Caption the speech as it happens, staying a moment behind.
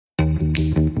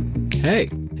Hey,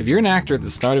 if you're an actor at the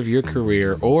start of your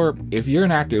career, or if you're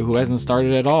an actor who hasn't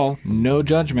started at all, no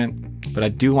judgment. But I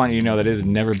do want you to know that it has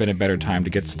never been a better time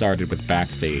to get started with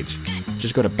Backstage.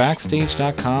 Just go to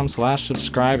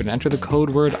backstage.com/subscribe and enter the code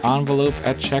word envelope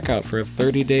at checkout for a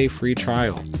 30-day free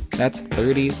trial. That's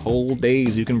 30 whole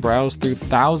days you can browse through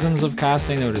thousands of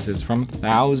casting notices from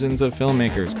thousands of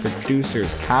filmmakers,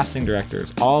 producers, casting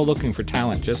directors, all looking for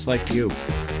talent just like you.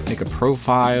 Make a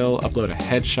profile, upload a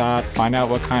headshot, find out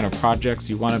what kind of projects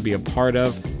you want to be a part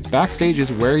of. Backstage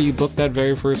is where you book that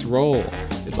very first role.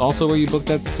 It's also where you book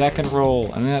that second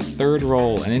role, and then that third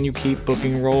role, and then you keep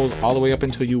booking roles all the way up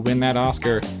until you win that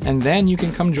Oscar. And then you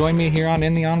can come join me here on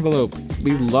In the Envelope.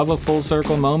 We love a full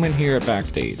circle moment here at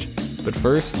Backstage. But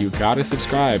first, you gotta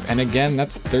subscribe, and again,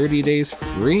 that's 30 days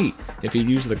free if you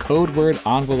use the code word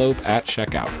envelope at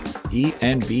checkout.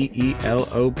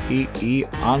 ENVELOPE,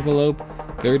 envelope,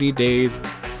 30 days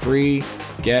free.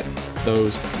 Get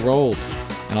those roles.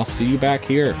 And I'll see you back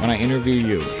here when I interview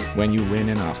you when you win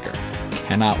an Oscar.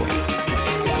 Cannot wait.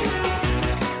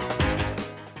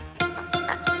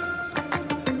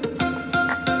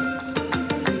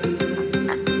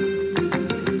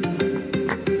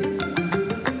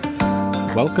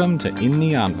 Welcome to In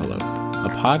the Envelope, a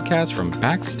podcast from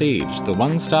Backstage, the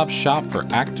one-stop shop for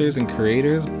actors and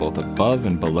creators both above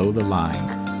and below the line.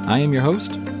 I am your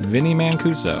host, Vinny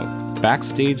Mancuso,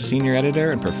 Backstage Senior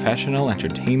Editor and Professional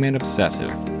Entertainment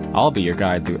Obsessive. I'll be your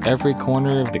guide through every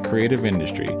corner of the creative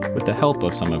industry with the help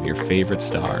of some of your favorite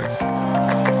stars.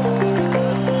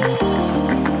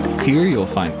 Here you'll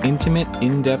find intimate,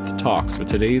 in-depth talks with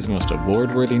today's most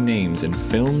award-worthy names in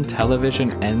film,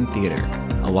 television, and theater.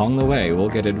 Along the way, we'll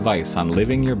get advice on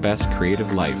living your best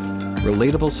creative life,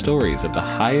 relatable stories of the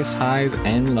highest highs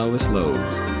and lowest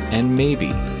lows, and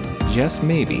maybe, just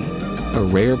maybe, a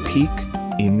rare peek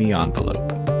in the envelope.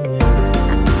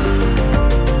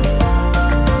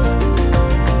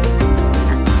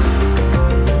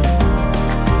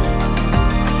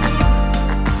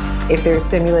 If there's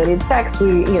simulated sex,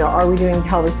 are we doing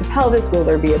pelvis to pelvis? Will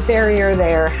there be a barrier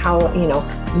there?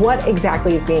 What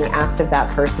exactly is being asked of that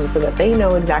person so that they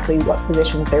know exactly what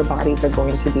positions their bodies are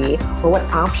going to be or what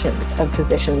options of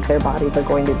positions their bodies are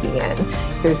going to be in.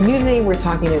 If there's nudity, we're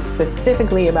talking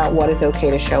specifically about what is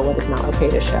okay to show, what is not okay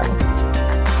to show.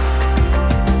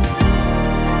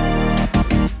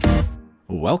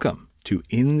 Welcome to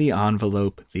In the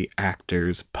Envelope, the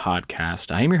Actors Podcast.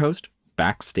 I am your host,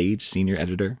 Backstage Senior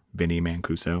Editor, Vinny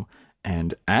Mancuso.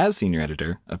 And as Senior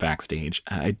Editor of Backstage,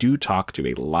 I do talk to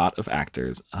a lot of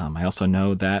actors. I also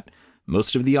know that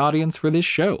most of the audience for this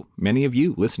show, many of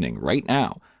you listening right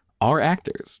now, are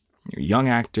actors. You're young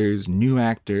actors, new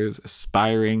actors,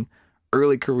 aspiring,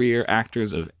 early career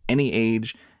actors of any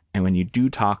age. And when you do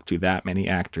talk to that many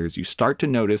actors, you start to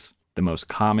notice the most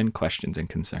common questions and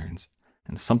concerns.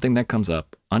 And something that comes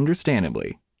up,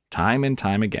 understandably, time and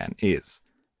time again is,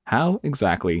 how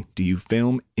exactly do you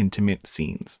film intimate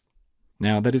scenes?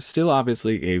 Now, that is still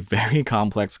obviously a very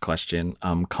complex question.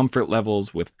 Comfort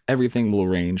levels with everything will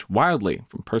range wildly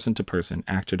from person to person,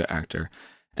 actor to actor.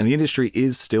 And the industry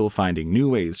is still finding new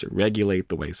ways to regulate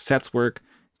the way sets work,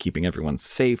 keeping everyone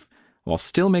safe, while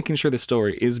still making sure the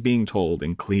story is being told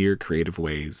in clear, creative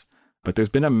ways. But there's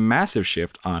been a massive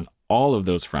shift on all of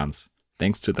those fronts,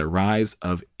 thanks to the rise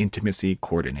of intimacy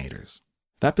coordinators.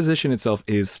 That position itself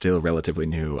is still relatively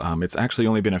new. It's actually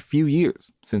only been a few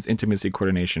years since intimacy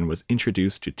coordination was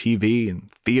introduced to TV and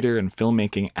theater and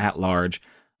filmmaking at large.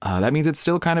 That means it's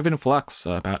still kind of in flux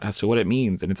as to what it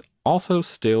means, and it's also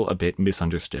still a bit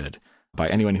misunderstood by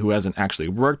anyone who hasn't actually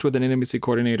worked with an intimacy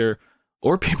coordinator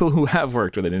or people who have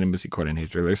worked with an intimacy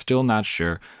coordinator. They're still not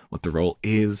sure what the role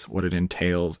is, what it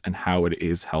entails, and how it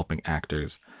is helping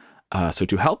actors. So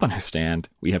to help understand,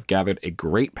 we have gathered a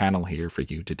great panel here for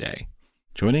you today.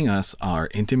 Joining us are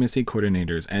intimacy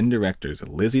coordinators and directors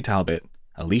Lizzie Talbot,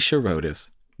 Alicia Rodas,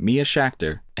 Mia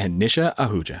Schachter, and Nisha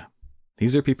Ahuja.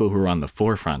 These are people who are on the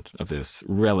forefront of this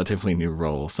relatively new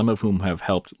role, some of whom have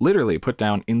helped literally put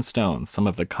down in stone some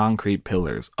of the concrete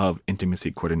pillars of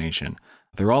intimacy coordination.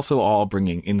 They're also all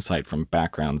bringing insight from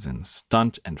backgrounds in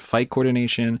stunt and fight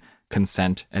coordination,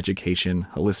 consent, education,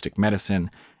 holistic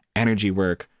medicine, energy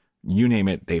work, you name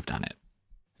it, they've done it.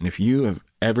 And if you have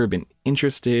ever been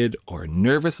interested or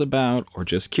nervous about or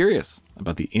just curious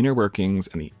about the inner workings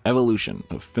and the evolution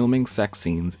of filming sex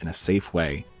scenes in a safe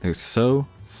way, there's so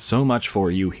much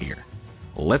for you here.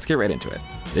 Let's get right into it.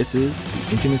 This is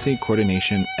the Intimacy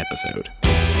Coordination episode.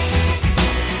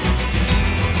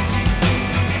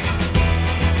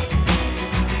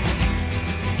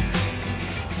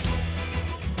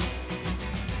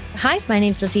 Hi, my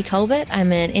name's Lizzie Talbot.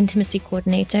 I'm an intimacy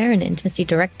coordinator and intimacy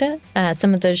director.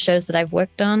 Some of those shows that I've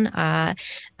worked on are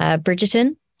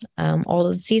Bridgerton, all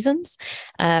of the seasons,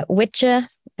 Witcher,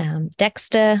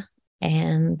 Dexter,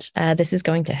 and This Is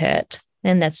Going to Hurt.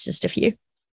 And that's just a few.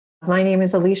 My name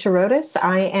is Alicia Rodas.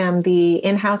 I am the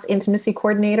in-house intimacy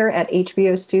coordinator at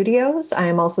HBO Studios. I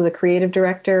am also the creative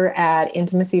director at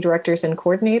Intimacy Directors and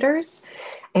Coordinators.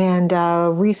 And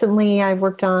recently I've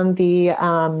worked on the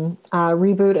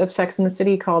reboot of Sex and the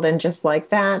City called And Just Like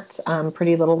That,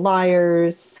 Pretty Little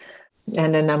Liars,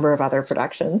 and a number of other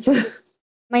productions.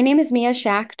 My name is Mia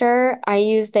Schachter. I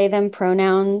use they, them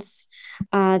pronouns.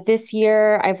 This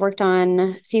year I've worked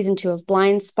on season 2 of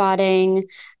Blind Spotting.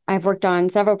 I've worked on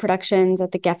several productions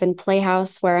at the Geffen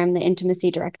Playhouse, where I'm the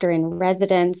intimacy director in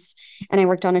residence. And I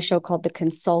worked on a show called The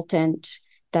Consultant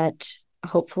that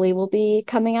hopefully will be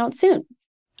coming out soon.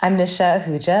 I'm Nisha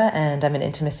Ahuja, and I'm an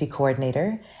intimacy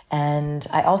coordinator. And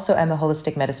I also am a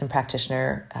holistic medicine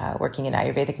practitioner working in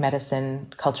Ayurvedic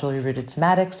medicine, culturally rooted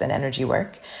somatics, and energy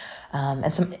work.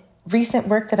 And some recent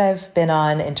work that I've been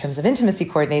on in terms of intimacy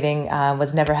coordinating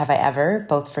was Never Have I Ever,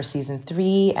 both for season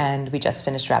 3, and we just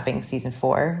finished wrapping season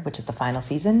 4, which is the final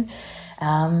season,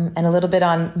 and a little bit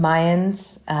on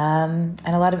Mayans, and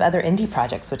a lot of other indie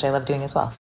projects, which I love doing as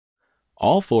well.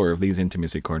 All 4 of these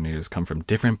intimacy coordinators come from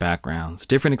different backgrounds,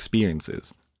 different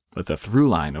experiences, but the through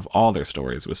line of all their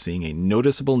stories was seeing a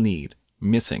noticeable need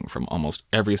missing from almost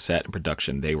every set and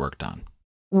production they worked on.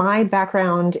 My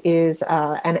background is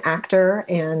an actor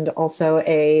and also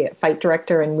a fight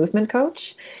director and movement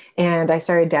coach. And I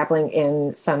started dabbling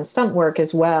in some stunt work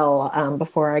as well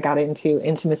before I got into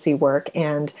intimacy work.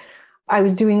 And I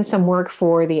was doing some work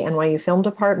for the NYU Film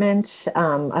Department,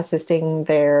 assisting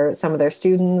some of their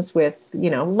students with,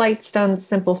 light stunts,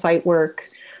 simple fight work,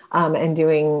 and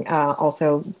doing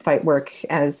also fight work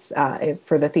as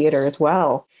for the theater as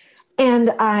well.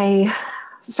 And I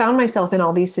found myself in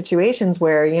all these situations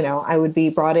where, I would be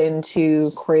brought in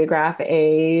to choreograph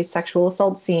a sexual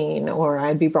assault scene, or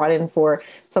I'd be brought in for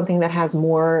something that has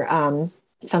more,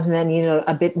 something that needed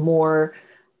a bit more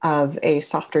of a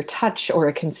softer touch or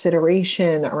a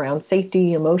consideration around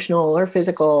safety, emotional or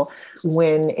physical,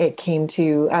 when it came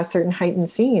to certain heightened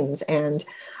scenes. And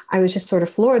I was just sort of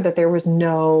floored that there was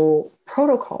no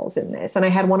protocols in this. And I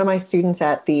had one of my students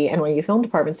at the NYU Film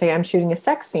Department say, I'm shooting a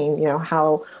sex scene,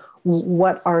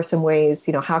 what are some ways,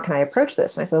 how can I approach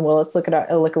this? And I said, well, let's look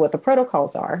at what the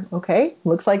protocols are. Okay.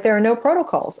 Looks like there are no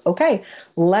protocols. Okay.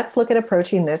 Let's look at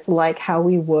approaching this like how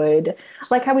we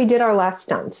did our last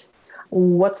stunt.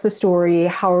 What's the story?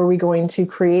 How are we going to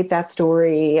create that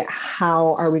story?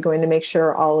 How are we going to make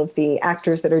sure all of the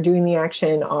actors that are doing the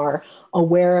action are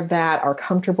aware of that, are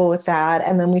comfortable with that?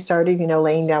 And then we started,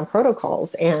 laying down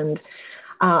protocols. And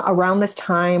around this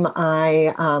time,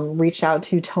 I reached out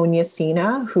to Tonya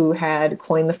Sina, who had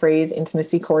coined the phrase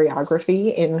intimacy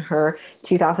choreography in her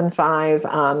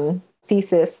 2005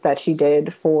 thesis that she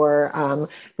did for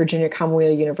Virginia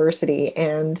Commonwealth University.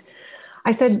 And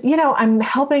I said, I'm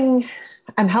helping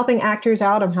actors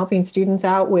out. I'm helping students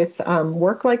out with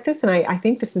work like this. And I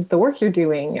think this is the work you're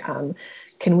doing.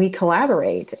 Can we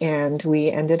collaborate? And we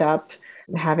ended up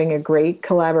having a great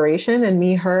collaboration, and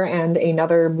me, her, and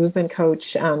another movement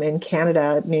coach in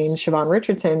Canada named Siobhan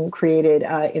Richardson created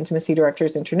Intimacy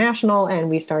Directors International. And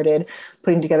we started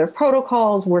putting together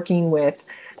protocols, working with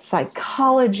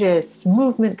psychologists,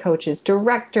 movement coaches,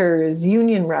 directors,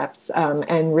 union reps,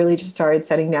 and really just started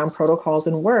setting down protocols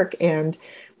and work. And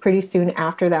pretty soon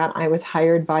after that, I was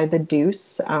hired by The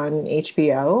Deuce on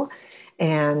HBO,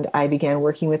 and I began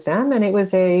working with them. And it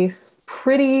was a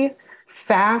pretty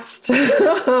fast,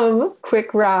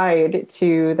 quick ride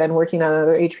to then working on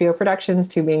other HBO productions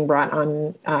to being brought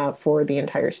on for the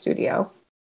entire studio.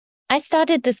 I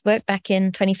started this work back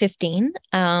in 2015.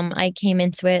 I came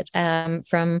into it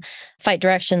from fight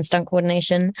direction, stunt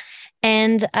coordination.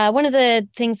 And one of the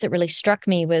things that really struck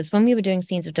me was when we were doing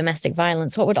scenes of domestic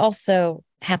violence, what would also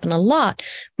happen a lot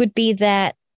would be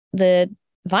that the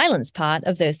violence part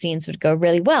of those scenes would go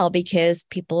really well because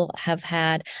people have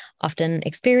had often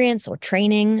experience or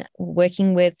training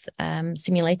working with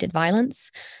simulated violence.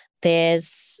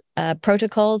 There's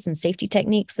protocols and safety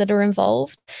techniques that are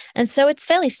involved. And so it's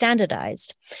fairly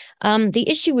standardized. The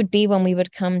issue would be when we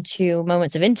would come to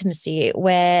moments of intimacy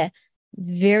where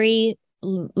very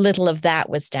little of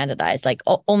that was standardized, like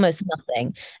almost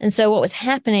nothing. And so what was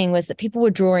happening was that people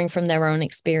were drawing from their own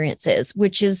experiences,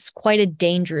 which is quite a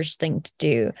dangerous thing to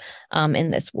do in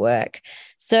this work.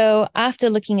 So after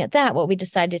looking at that, what we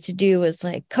decided to do was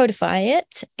codify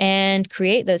it and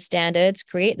create those standards,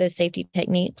 create those safety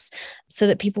techniques so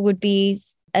that people would be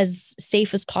as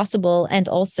safe as possible, and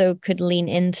also could lean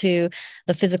into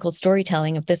the physical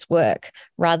storytelling of this work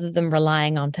rather than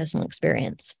relying on personal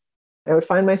experience. I would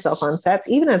find myself on sets,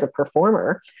 even as a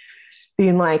performer,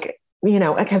 being like,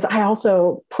 because I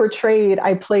also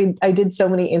I did so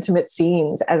many intimate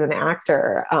scenes as an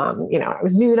actor. I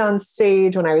was nude on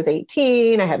stage when I was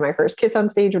 18. I had my first kiss on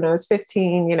stage when I was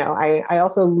 15. I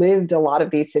also lived a lot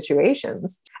of these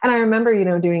situations. And I remember,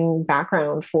 doing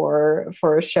background for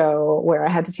a show where I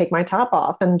had to take my top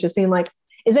off and just being like,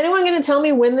 is anyone going to tell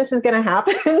me when this is going to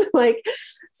happen?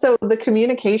 So the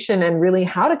communication and really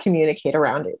how to communicate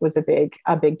around it was a big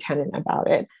tenet about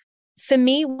it. For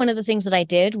me, one of the things that I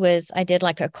did was I did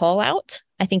like a call out.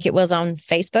 I think it was on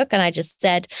Facebook. And I just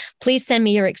said, please send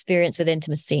me your experience with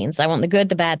intimate scenes. I want the good,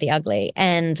 the bad, the ugly.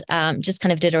 And just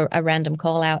kind of did a random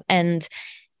call out. And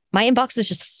my inbox was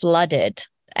just flooded.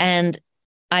 And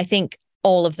I think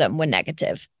all of them were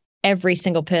negative. Every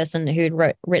single person who'd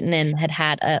written in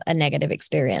had a negative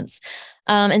experience.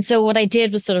 And so what I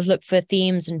did was sort of look for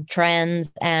themes and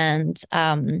trends and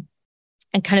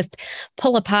kind of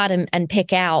pull apart and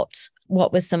pick out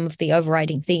what was some of the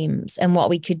overriding themes and what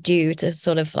we could do to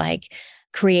sort of like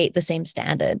create the same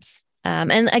standards.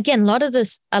 And again, a lot of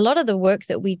the work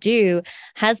that we do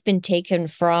has been taken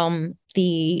from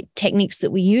the techniques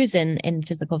that we use in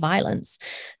physical violence.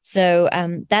 So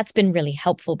that's been really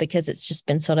helpful because it's just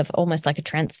been sort of almost like a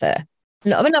transfer.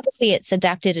 And obviously it's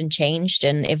adapted and changed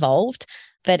and evolved,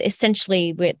 but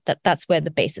essentially that's where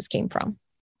the basis came from.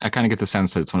 I kind of get the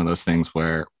sense that it's one of those things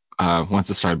where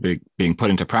once it started being put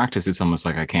into practice, it's almost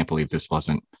like, I can't believe this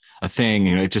wasn't a thing.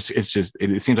 It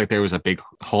seems like there was a big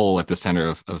hole at the center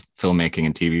of filmmaking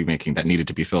and TV making that needed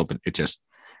to be filled, but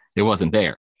it wasn't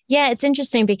there. Yeah, it's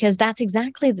interesting because that's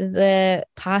exactly the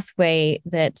pathway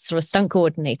that sort of stunt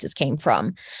coordinators came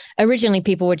from. Originally,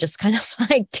 people would just kind of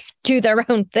like do their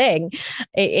own thing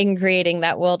in creating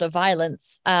that world of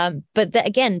violence. But then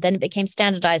it became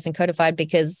standardized and codified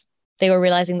because they were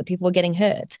realizing that people were getting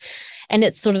hurt. And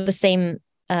it's sort of the same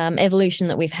evolution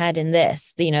that we've had in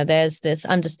this. There's this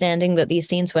understanding that these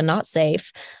scenes were not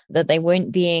safe, that they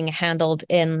weren't being handled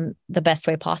in the best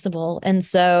way possible. And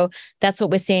so that's what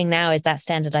we're seeing now is that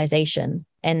standardization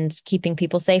and keeping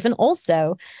people safe. And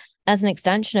also, as an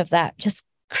extension of that, just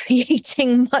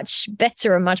creating much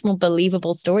better and much more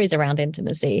believable stories around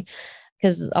intimacy,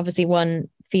 because obviously one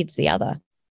feeds the other.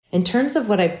 In terms of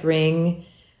what I bring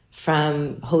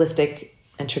from holistic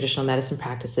and traditional medicine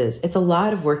practices, it's a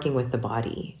lot of working with the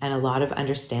body and a lot of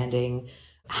understanding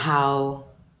how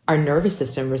our nervous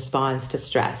system responds to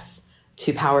stress,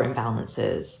 to power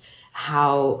imbalances,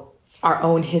 how our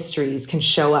own histories can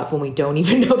show up when we don't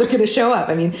even know they're going to show up.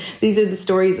 I mean, these are the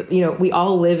stories, we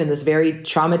all live in this very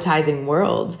traumatizing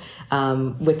world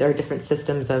with our different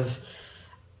systems of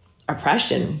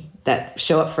oppression that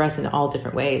show up for us in all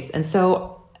different ways. And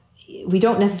so we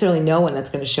don't necessarily know when that's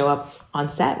going to show up on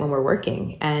set when we're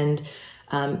working. And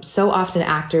so often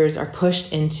actors are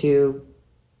pushed into,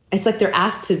 it's like they're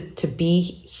asked to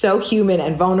be so human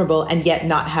and vulnerable and yet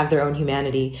not have their own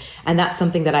humanity. And that's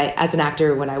something that I, as an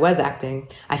actor, when I was acting,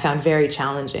 I found very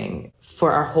challenging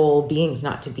for our whole beings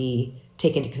not to be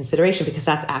taken into consideration, because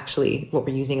that's actually what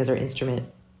we're using as our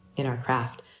instrument in our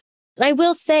craft. I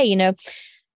will say,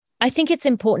 I think it's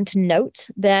important to note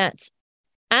that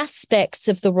aspects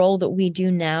of the role that we do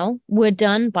now were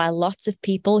done by lots of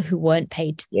people who weren't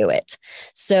paid to do it.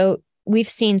 So we've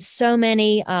seen so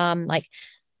many like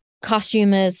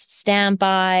costumers,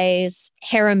 standbys,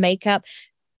 hair and makeup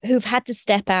who've had to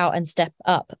step out and step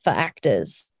up for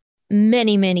actors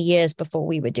many, many years before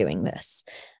we were doing this.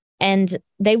 And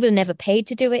they were never paid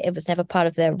to do it. It was never part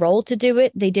of their role to do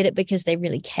it. They did it because they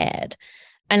really cared.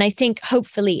 And I think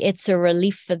hopefully it's a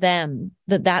relief for them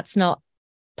that that's not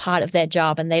part of their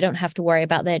job and they don't have to worry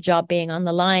about their job being on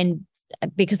the line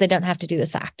because they don't have to do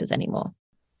this for actors anymore.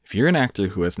 If you're an actor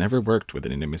who has never worked with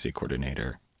an intimacy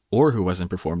coordinator or who hasn't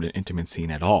performed an intimate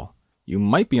scene at all, you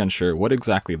might be unsure what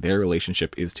exactly their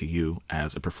relationship is to you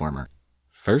as a performer.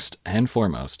 First and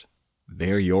foremost,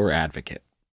 they're your advocate.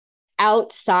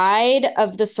 Outside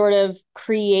of the sort of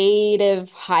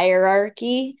creative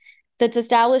hierarchy that's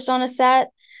established on a set,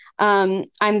 I'm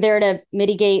there to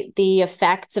mitigate the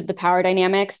effects of the power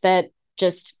dynamics that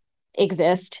just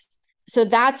exist. So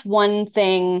that's one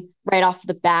thing right off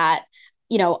the bat.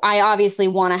 I obviously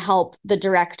want to help the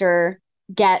director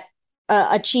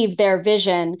achieve their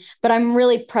vision, but I'm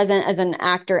really present as an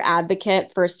actor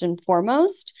advocate first and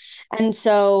foremost. And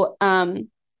so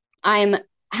I'm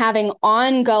having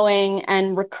ongoing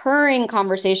and recurring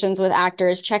conversations with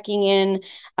actors, checking in,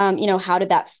 how did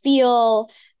that feel?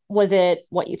 Was it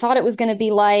what you thought it was going to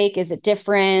be like? Is it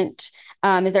different?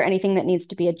 Is there anything that needs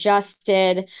to be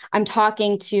adjusted? I'm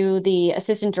talking to the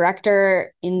assistant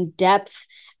director in depth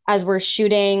as we're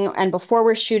shooting and before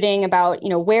we're shooting about,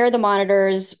 where are the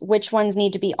monitors, which ones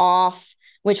need to be off,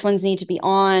 which ones need to be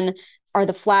on. Are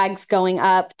the flags going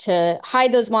up to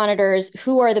hide those monitors?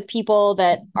 Who are the people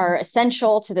that are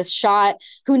essential to this shot?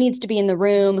 Who needs to be in the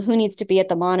room? Who needs to be at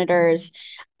the monitors?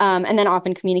 And then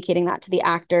often communicating that to the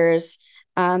actors,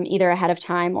 either ahead of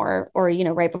time or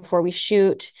right before we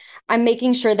shoot. I'm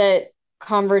making sure that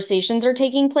conversations are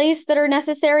taking place that are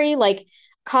necessary, like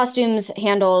costumes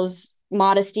handles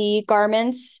modesty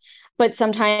garments, but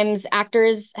sometimes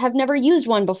actors have never used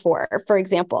one before, for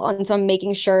example. And so I'm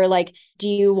making sure, like, do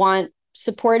you want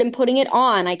support in putting it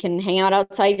on? I can hang out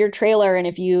outside your trailer, and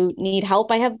if you need help,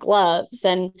 I have gloves.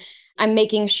 And I'm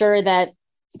making sure that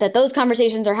those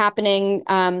conversations are happening,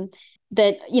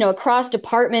 that across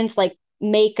departments, like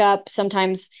makeup,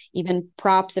 sometimes even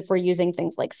props if we're using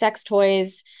things like sex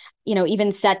toys,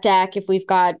 even set deck if we've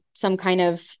got some kind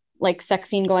of like sex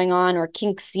scene going on or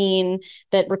kink scene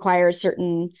that requires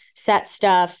certain set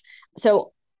stuff.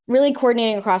 So really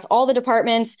coordinating across all the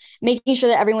departments, making sure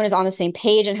that everyone is on the same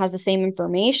page and has the same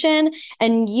information.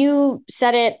 And you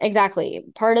said it exactly.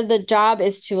 Part of the job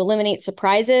is to eliminate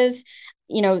surprises.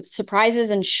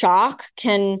 Surprises and shock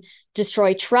can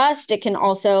destroy trust. It can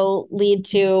also lead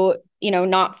to,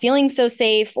 not feeling so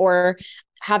safe, or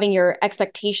having your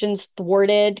expectations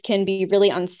thwarted can be really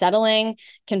unsettling,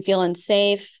 can feel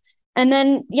unsafe. And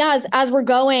then, as we're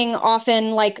going,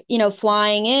 often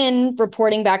flying in,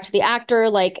 reporting back to the actor,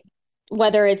 like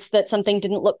whether it's that something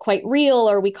didn't look quite real,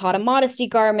 or we caught a modesty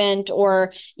garment,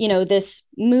 or, this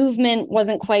movement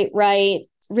wasn't quite right,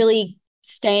 really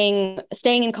staying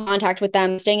in contact with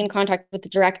them, staying in contact with the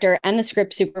director and the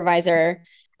script supervisor,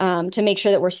 to make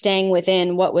sure that we're staying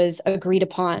within what was agreed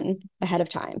upon ahead of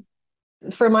time.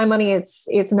 For my money, it's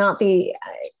not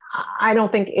I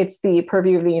don't think it's the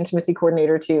purview of the intimacy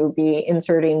coordinator to be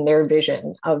inserting their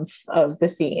vision of the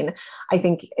scene. I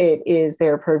think it is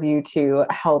their purview to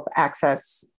help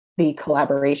access the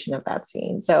collaboration of that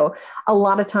scene. So a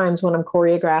lot of times when I'm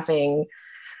choreographing,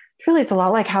 really, it's a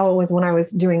lot like how it was when I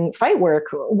was doing fight work,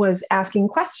 was asking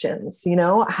questions,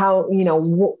 how,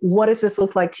 what does this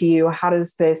look like to you? How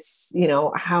does this,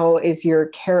 how is your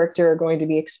character going to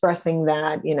be expressing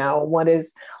that?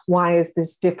 Why is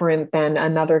this different than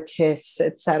another kiss,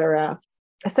 etc.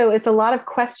 So it's a lot of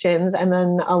questions. And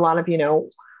then a lot of,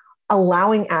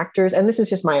 allowing actors, and this is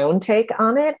just my own take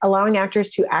on it, allowing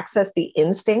actors to access the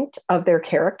instinct of their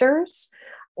characters.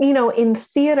 In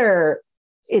theater,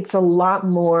 it's a lot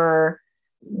more,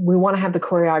 we want to have the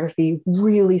choreography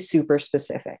really super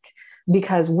specific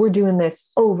because we're doing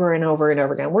this over and over and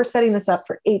over again. We're setting this up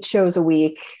for 8 shows a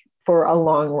week for a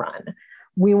long run.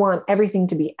 We want everything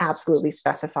to be absolutely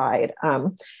specified.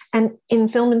 And in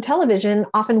film and television,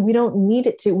 often we don't need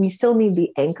it to, we still need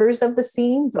the anchors of the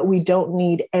scene, but we don't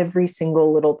need every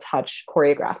single little touch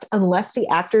choreographed unless the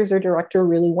actors or director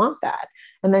really want that.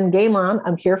 And then game on,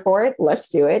 I'm here for it. Let's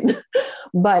do it.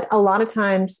 But a lot of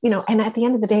times, and at the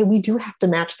end of the day, we do have to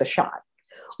match the shot.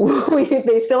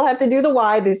 They still have to do the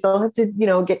wide. They still have to,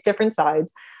 get different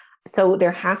sides. So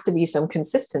there has to be some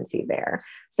consistency there.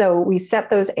 So we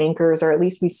set those anchors, or at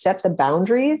least we set the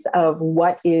boundaries of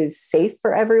what is safe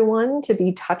for everyone to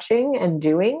be touching and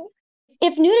doing.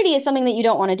 If nudity is something that you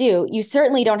don't want to do, you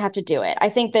certainly don't have to do it. I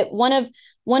think that one of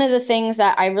the things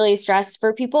that I really stress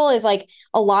for people is like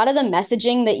a lot of the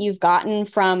messaging that you've gotten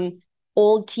from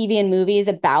old TV and movies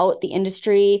about the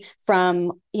industry,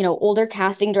 from, older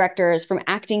casting directors, from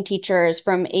acting teachers,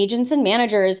 from agents and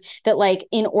managers, that like,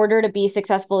 in order to be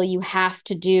successful, you have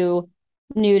to do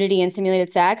nudity and simulated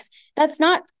sex. That's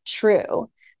not true.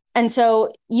 And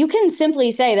so you can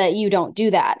simply say that you don't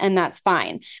do that, and that's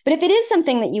fine. But if it is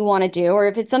something that you want to do, or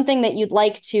if it's something that you'd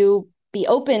like to be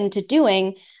open to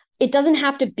doing, it doesn't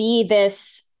have to be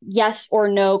this yes or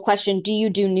no question. Do you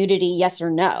do nudity? Yes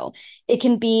or no. It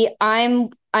can be,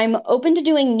 I'm open to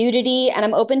doing nudity and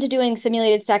I'm open to doing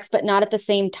simulated sex, but not at the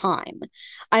same time.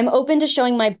 I'm open to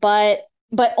showing my butt,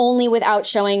 but only without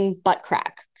showing butt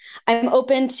crack. I'm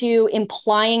open to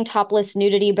implying topless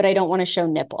nudity, but I don't want to show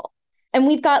nipple. And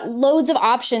we've got loads of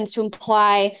options to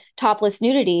imply topless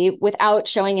nudity without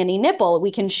showing any nipple.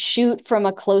 We can shoot from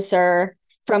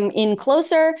in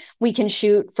closer, we can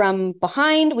shoot from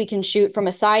behind, we can shoot from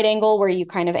a side angle where you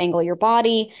kind of angle your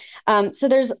body. So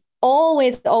there's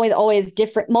always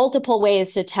different, multiple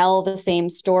ways to tell the same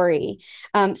story.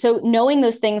 So knowing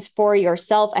those things for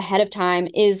yourself ahead of time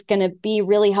is going to be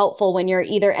really helpful when you're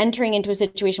either entering into a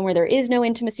situation where there is no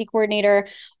intimacy coordinator,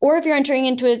 or if you're entering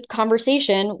into a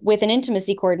conversation with an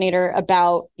intimacy coordinator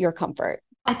about your comfort.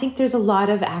 I think there's a lot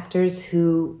of actors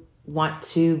who want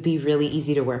to be really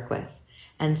easy to work with.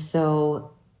 And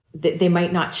so they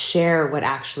might not share what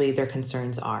actually their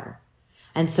concerns are.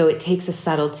 And so it takes a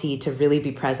subtlety to really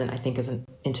be present, I think, as an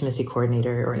intimacy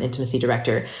coordinator or an intimacy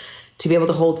director, to be able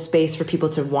to hold space for people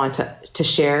to want to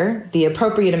share the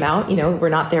appropriate amount. You know, we're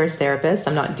not there as therapists.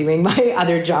 I'm not doing my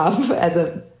other job as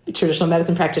a traditional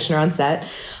medicine practitioner on set,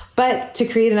 but to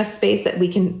create enough space that we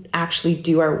can actually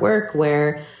do our work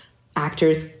where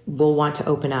actors will want to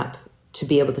open up, to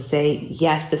be able to say,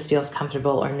 yes, this feels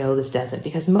comfortable, or no, this doesn't.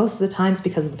 Because most of the times,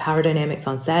 because of the power dynamics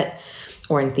on set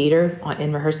or in theater,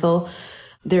 in rehearsal,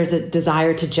 there's a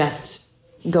desire to just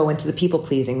go into the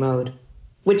people-pleasing mode,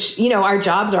 which, you know, our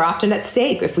jobs are often at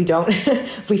stake if we don't,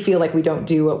 if we feel like we don't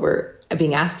do what we're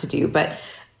being asked to do. But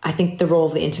I think the role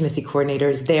of the intimacy coordinator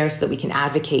is there so that we can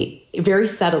advocate very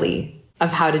subtly of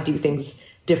how to do things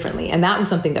differently. And that was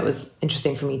something that was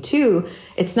interesting for me too.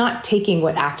 It's not taking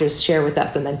what actors share with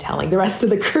us and then telling the rest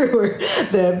of the crew or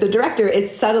the director.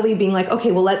 It's subtly being like,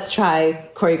 okay, well, let's try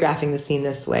choreographing the scene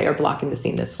this way or blocking the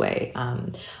scene this way,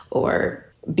 or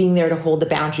being there to hold the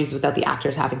boundaries without the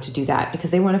actors having to do that because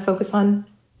they want to focus on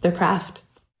their craft.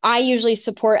 I usually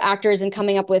support actors in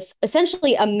coming up with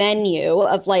essentially a menu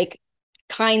of like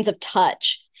kinds of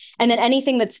touch. And then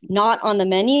anything that's not on the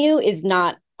menu is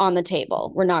not on the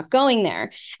table. We're not going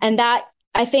there. And that,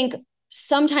 I think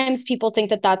sometimes people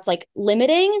think that that's like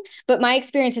limiting, but my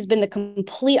experience has been the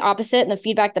complete opposite. And the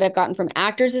feedback that I've gotten from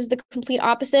actors is the complete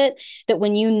opposite, that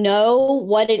when you know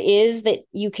what it is that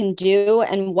you can do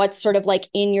and what's sort of like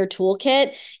in your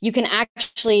toolkit, you can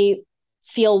actually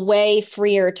feel way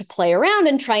freer to play around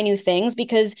and try new things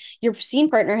because your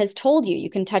scene partner has told you, you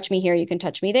can touch me here, you can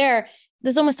touch me there.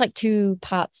 There's almost like two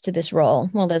parts to this role.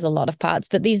 Well, there's a lot of parts,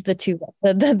 but these are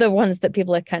the ones that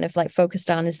people are kind of like focused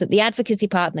on, is that the advocacy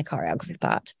part and the choreography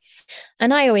part.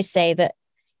 And I always say that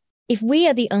if we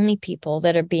are the only people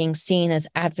that are being seen as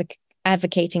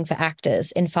advocating for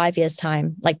actors in 5 years'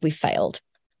 time, like we failed.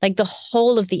 Like the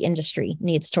whole of the industry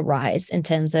needs to rise in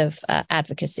terms of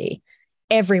advocacy.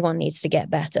 Everyone needs to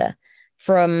get better,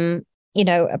 from, you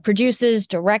know, producers,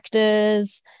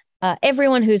 directors,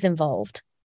 everyone who's involved.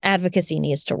 Advocacy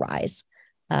needs to rise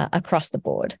across the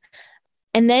board.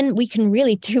 And then we can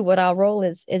really do what our role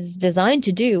is designed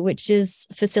to do, which is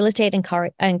facilitate and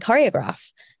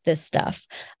choreograph this stuff.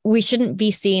 We shouldn't be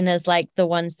seen as like the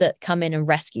ones that come in and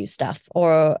rescue stuff,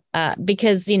 or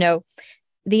because, you know,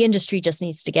 the industry just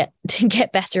needs to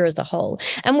get better as a whole.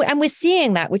 And we're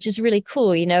seeing that, which is really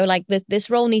cool. You know, like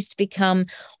this role needs to become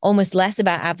almost less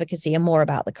about advocacy and more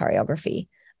about the choreography.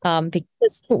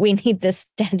 Because we need the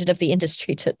standard of the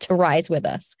industry to rise with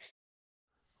us.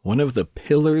 One of the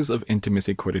pillars of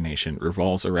intimacy coordination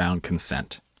revolves around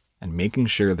consent and making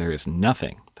sure there is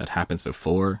nothing that happens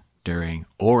before, during,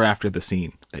 or after the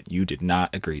scene that you did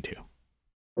not agree to.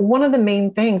 One of the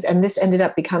main things, and this ended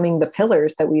up becoming the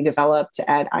pillars that we developed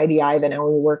at IDI that now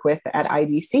we work with at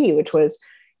IDC, which was,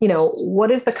 you know,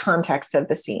 what is the context of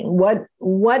the scene? What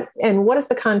is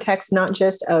the context, not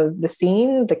just of the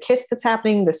scene, the kiss that's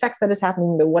happening, the sex that is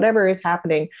happening, the whatever is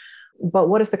happening, but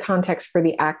what is the context for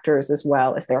the actors as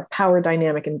well? Is there a power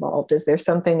dynamic involved? Is there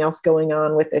something else going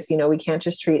on with this? You know, we can't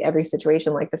just treat every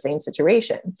situation like the same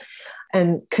situation.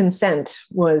 And consent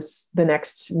was the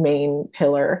next main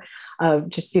pillar of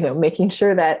just, you know, making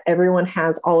sure that everyone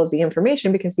has all of the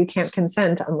information, because you can't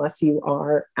consent unless you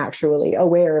are actually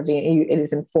aware of it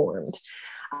is informed.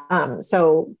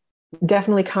 So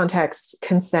definitely context,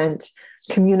 consent,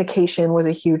 communication was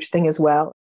a huge thing as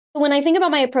well. When I think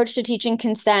about my approach to teaching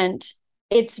consent,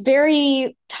 it's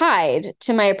very tied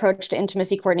to my approach to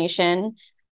intimacy coordination.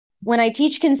 When I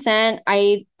teach consent,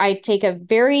 I take a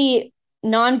very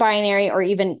non-binary or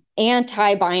even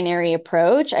anti-binary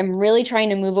approach. I'm really trying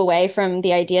to move away from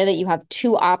the idea that you have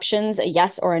two options, a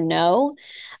yes or a no.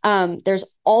 There's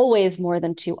always more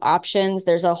than two options.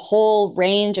 There's a whole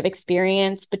range of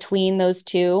experience between those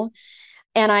two.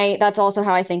 And that's also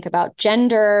how I think about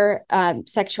gender,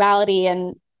 sexuality,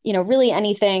 and, you know, really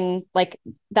anything. Like,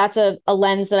 that's a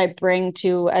lens that I bring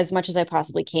to as much as I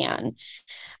possibly can.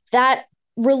 That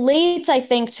relates, I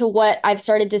think, to what I've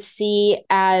started to see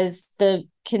as the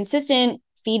consistent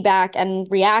feedback and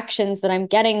reactions that I'm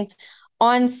getting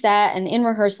on set and in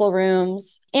rehearsal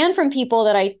rooms, and from people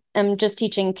that I am just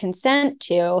teaching consent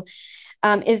to,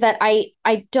 is that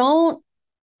I don't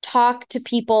talk to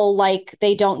people like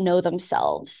they don't know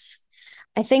themselves.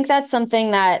 I think that's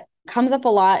something that comes up a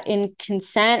lot in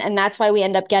consent, and that's why we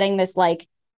end up getting this like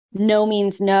no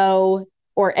means no,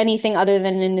 or anything other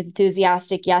than an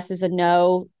enthusiastic yes is a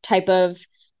no type of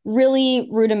really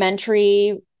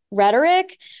rudimentary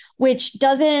rhetoric, which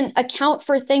doesn't account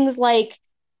for things like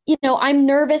I'm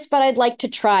nervous, but I'd like to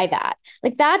try that.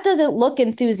 Like that doesn't look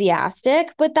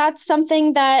enthusiastic, but that's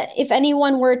something that if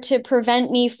anyone were to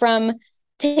prevent me from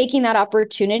taking that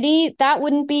opportunity, that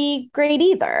wouldn't be great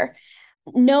either.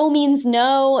 No means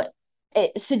no.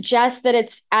 It suggests that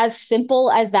it's as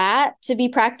simple as that to be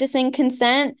practicing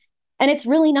consent. And it's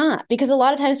really not, because a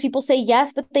lot of times people say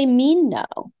yes, but they mean no.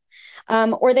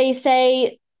 Or they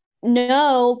say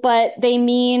no, but they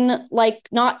mean like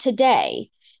not today.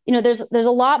 There's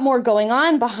a lot more going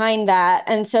on behind that.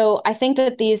 And so I think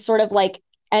that these sort of like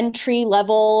entry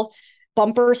level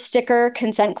bumper sticker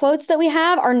consent quotes that we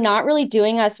have are not really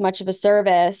doing us much of a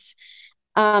service.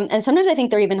 And sometimes I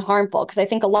think they're even harmful, because I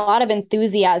think a lot of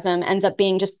enthusiasm ends up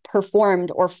being just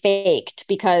performed or faked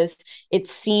because it's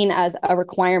seen as a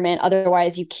requirement.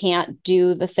 Otherwise, you can't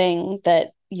do the thing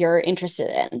that you're interested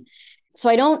in. So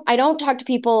I don't talk to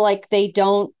people like they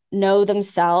don't know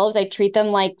themselves. I treat them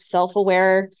like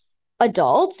self-aware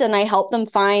adults, and I help them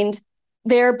find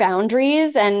their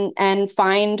boundaries and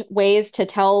find ways to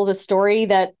tell the story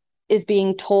that is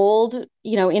being told,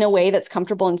 in a way that's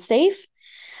comfortable and safe.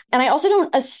 And I also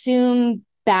don't assume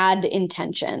bad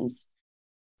intentions.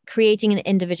 Creating an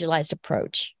individualized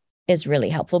approach is really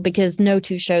helpful, because no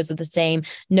two shows are the same.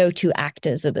 No two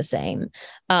actors are the same.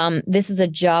 This is a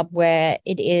job where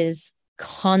it is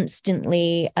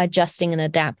constantly adjusting and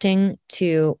adapting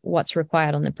to what's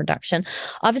required on the production.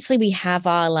 Obviously, we have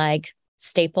our like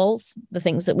staples, the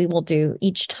things that we will do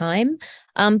each time.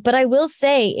 But I will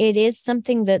say it is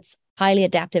something that's highly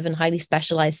adaptive and highly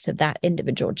specialized to that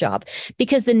individual job,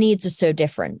 because the needs are so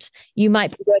different. You might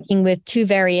be working with two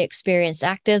very experienced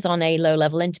actors on a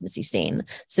low-level intimacy scene.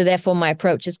 So therefore, my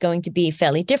approach is going to be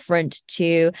fairly different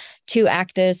to two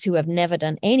actors who have never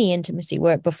done any intimacy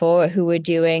work before, who are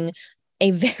doing a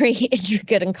very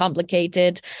intricate and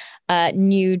complicated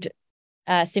nude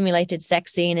simulated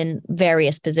sex scene in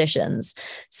various positions.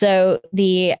 So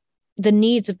the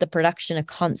needs of the production are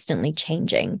constantly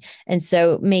changing. And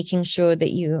so making sure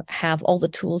that you have all the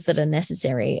tools that are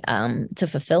necessary to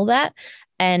fulfill that,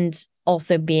 and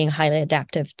also being highly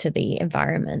adaptive to the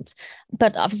environment.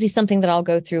 But obviously something that I'll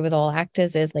go through with all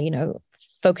actors is,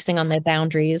 focusing on their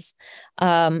boundaries,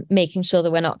 making sure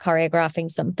that we're not choreographing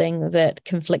something that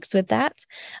conflicts with that,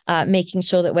 making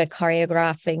sure that we're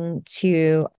choreographing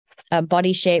to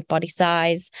body shape, body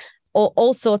size,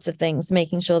 all sorts of things,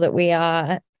 making sure that we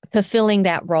are fulfilling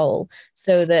that role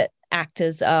so that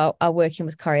actors are working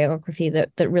with choreography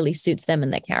that really suits them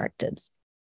and their characters.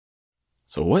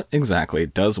 So what exactly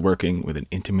does working with an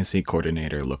intimacy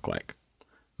coordinator look like?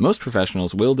 Most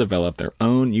professionals will develop their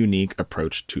own unique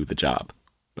approach to the job.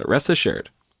 But rest assured,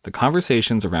 the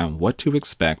conversations around what to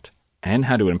expect and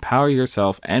how to empower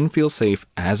yourself and feel safe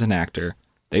as an actor,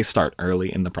 they start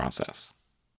early in the process.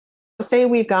 Say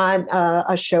we've got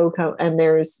a show and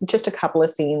there's just a couple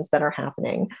of scenes that are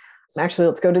happening. Actually,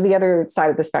 let's go to the other side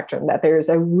of the spectrum, that there's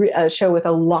a show with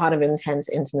a lot of intense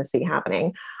intimacy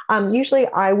happening. Usually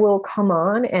I will come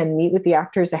on and meet with the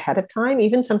actors ahead of time,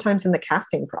 even sometimes in the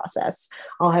casting process.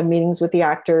 I'll have meetings with the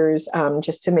actors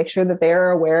just to make sure that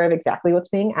they're aware of exactly what's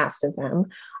being asked of them,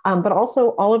 but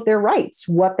also all of their rights,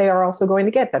 what they are also going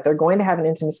to get, that they're going to have an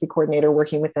intimacy coordinator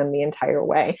working with them the entire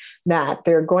way, that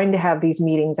they're going to have these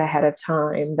meetings ahead of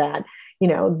time, that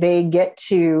they get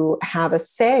to have a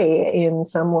say in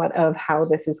somewhat of how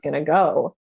this is going to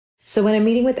go. So when I'm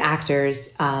meeting with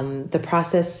actors, the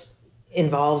process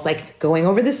involves like going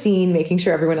over the scene, making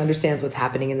sure everyone understands what's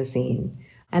happening in the scene.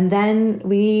 And then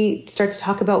we start to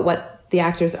talk about what the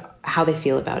actors, how they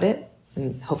feel about it.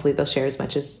 And hopefully they'll share as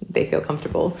much as they feel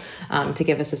comfortable to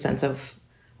give us a sense of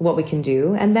what we can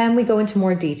do. And then we go into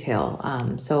more detail.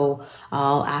 So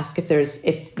I'll ask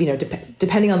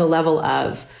depending on the level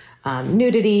of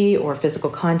nudity or physical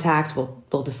contact,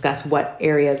 we'll discuss what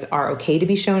areas are okay to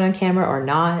be shown on camera or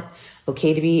not,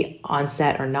 okay to be on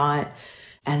set or not.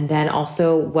 And then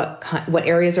also what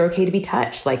areas are okay to be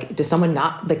touched. Like, does someone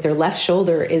not, like their left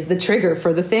shoulder is the trigger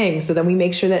for the thing. So then we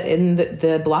make sure that in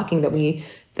the blocking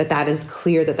that is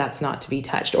clear that that's not to be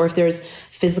touched. Or if there's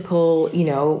physical,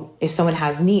 if someone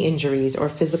has knee injuries or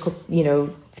physical,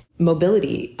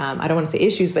 mobility, I don't want to say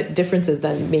issues, but differences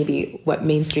than maybe what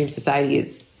mainstream society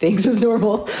thinks is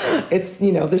normal. It's,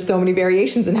 there's so many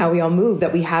variations in how we all move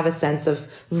that we have a sense of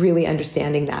really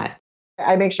understanding that.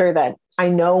 I make sure that I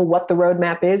know what the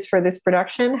roadmap is for this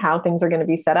production, how things are going to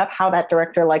be set up, how that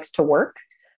director likes to work.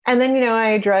 And then, I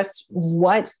address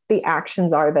what the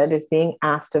actions are that is being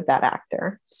asked of that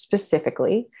actor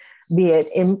specifically, be it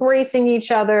embracing each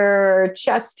other,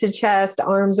 chest to chest,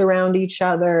 arms around each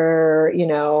other.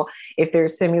 If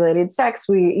there's simulated sex,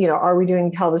 are we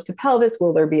doing pelvis to pelvis?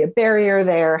 Will there be a barrier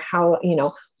there? How,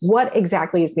 what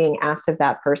exactly is being asked of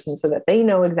that person so that they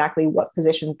know exactly what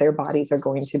positions their bodies are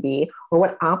going to be or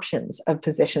what options of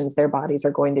positions their bodies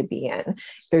are going to be in.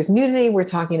 If there's nudity, we're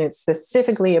talking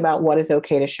specifically about what is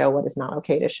okay to show, what is not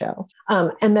okay to show.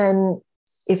 And then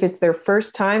if it's their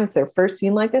first time, it's their first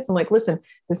scene like this, I'm like, listen,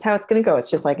 this is how it's going to go.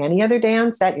 It's just like any other day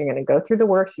on set. You're going to go through the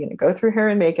works. You're going to go through hair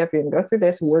and makeup. You're going to go through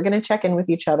this. We're going to check in with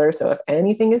each other. So if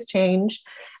anything has changed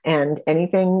and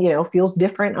anything, feels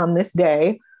different on this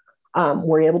day,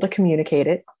 we're able to communicate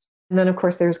it. And then, of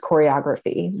course, there's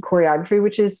choreography,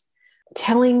 which is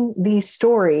telling the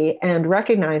story and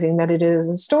recognizing that it is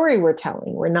a story we're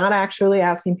telling. We're not actually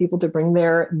asking people to bring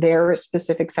their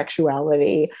specific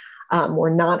sexuality. We're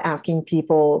not asking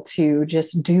people to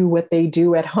just do what they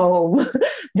do at home.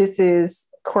 This is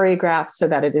choreographed so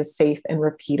that it is safe and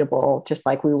repeatable, just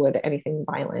like we would anything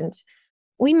violent.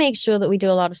 We make sure that we do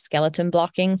a lot of skeleton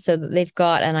blocking so that they've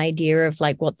got an idea of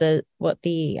like what the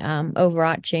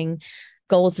overarching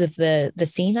goals of the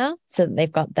scene are, so that they've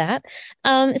got that.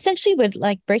 Essentially, we're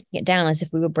like breaking it down as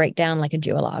if we would break down like a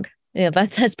duologue. Yeah,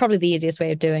 that's probably the easiest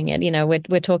way of doing it.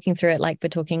 We're talking through it like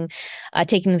we're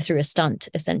taking them through a stunt,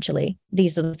 essentially.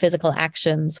 These are the physical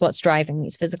actions, what's driving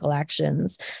these physical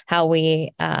actions, how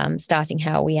we starting,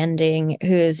 how are we ending,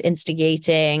 who's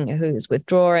instigating, who's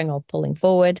withdrawing or pulling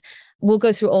forward. We'll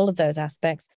go through all of those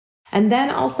aspects. And then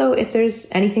also if there's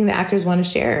anything the actors want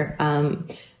to share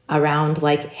around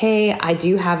like, hey, I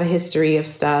do have a history of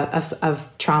stuff,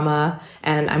 of trauma,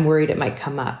 and I'm worried it might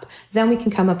come up, then we can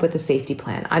come up with a safety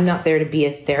plan. I'm not there to be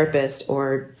a therapist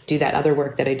or do that other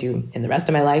work that I do in the rest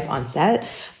of my life on set,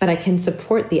 but I can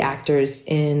support the actors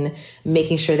in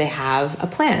making sure they have a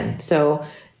plan. So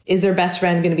is their best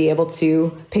friend going to be able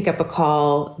to pick up a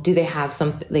call? Do they have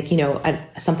something like,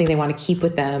 something they want to keep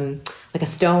with them, like a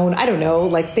stone? I don't know,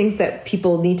 like things that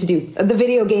people need to do. The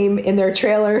video game in their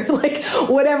trailer, like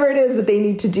whatever it is that they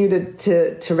need to do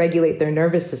to regulate their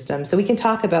nervous system. So we can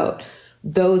talk about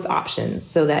those options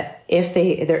so that if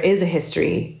there is a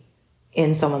history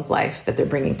in someone's life that they're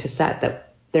bringing to set,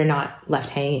 that they're not left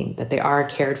hanging, that they are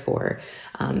cared for.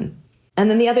 And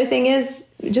then the other thing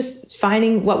is just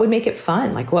finding what would make it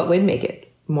fun, like what would make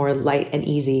it more light and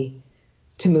easy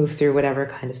to move through whatever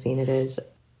kind of scene it is.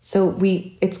 So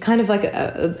it's kind of like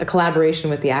a collaboration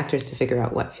with the actors to figure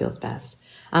out what feels best.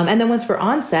 And then once we're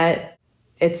on set,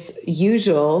 it's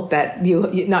usual that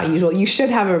you should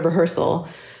have a rehearsal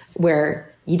where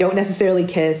you don't necessarily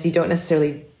kiss, you don't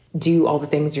necessarily do all the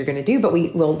things you're going to do, but we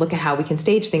will look at how we can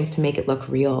stage things to make it look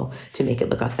real, to make it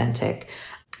look authentic.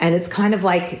 And it's kind of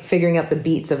like figuring out the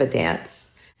beats of a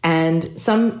dance. And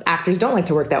some actors don't like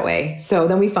to work that way. So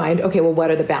then we find, okay, well,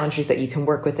 what are the boundaries that you can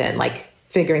work within? Like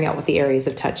figuring out what the areas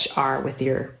of touch are with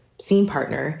your scene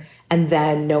partner. And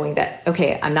then knowing that,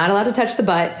 okay, I'm not allowed to touch the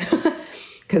butt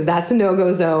because that's a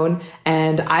no-go zone.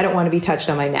 And I don't want to be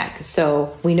touched on my neck.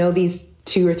 So we know these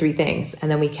 2 or 3 things, and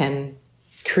then we can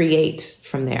create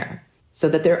from there so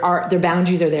that their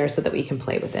boundaries are there so that we can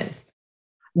play within.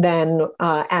 Then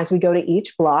as we go to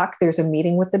each block, there's a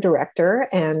meeting with the director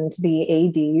and the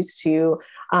ADs to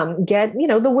get,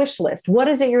 the wish list. What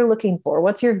is it you're looking for?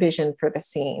 What's your vision for the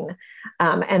scene?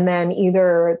 And then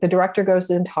either the director goes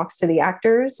and talks to the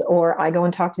actors, or I go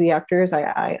and talk to the actors.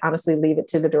 I honestly leave it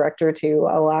to the director to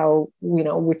allow,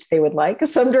 which they would like.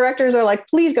 Some directors are like,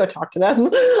 please go talk to them.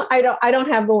 I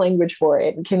don't have the language for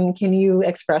it. Can you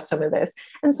express some of this?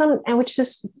 And which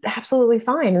is absolutely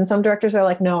fine. And some directors are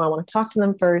like, no, I want to talk to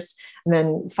them first and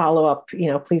then follow up,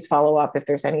 please follow up if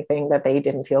there's anything that they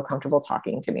didn't feel comfortable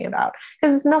talking to me about.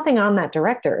 Because it's nothing on that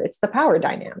director. It's the power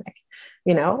dynamic.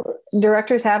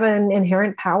 Directors have an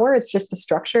inherent power. It's just the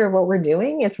structure of what we're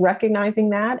doing. It's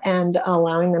recognizing that and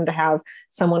allowing them to have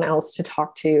someone else to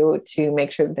talk to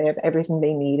make sure that they have everything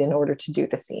they need in order to do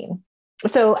the scene.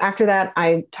 So after that,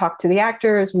 I talk to the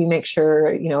actors. We make sure,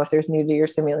 if there's nudity or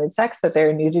simulated sex, that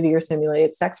their nudity or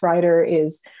simulated sex writer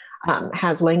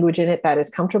has language in it that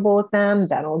is comfortable with them.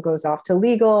 That all goes off to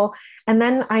legal. And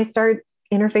then I start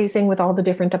interfacing with all the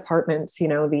different departments,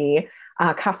 the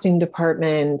costume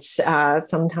department,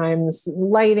 sometimes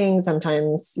lighting,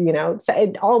 sometimes,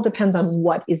 it all depends on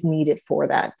what is needed for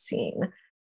that scene.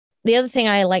 The other thing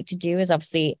I like to do is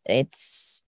obviously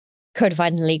it's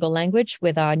codified in legal language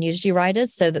with our nudity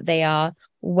writers so that they are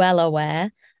well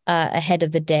aware ahead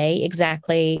of the day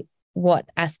exactly what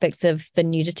aspects of the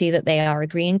nudity that they are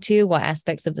agreeing to, what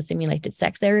aspects of the simulated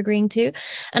sex they're agreeing to.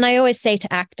 And I always say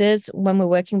to actors, when we're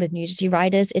working with nudity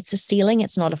writers, it's a ceiling,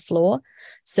 it's not a floor.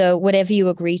 So whatever you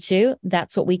agree to,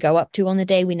 that's what we go up to on the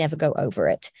day. We never go over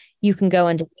it. You can go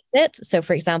underneath it. So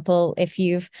for example, if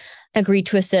you've agree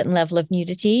to a certain level of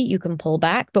nudity, you can pull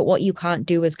back, but what you can't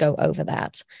do is go over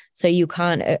that. So you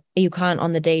can't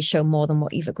on the day show more than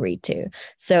what you've agreed to.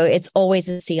 So it's always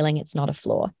a ceiling, it's not a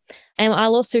floor. And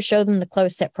I'll also show them the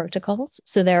closed set protocols,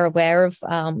 so they're aware of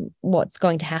what's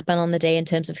going to happen on the day in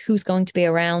terms of who's going to be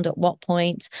around at what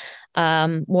point,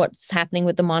 what's happening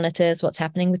with the monitors, what's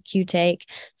happening with Q-Take,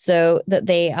 so that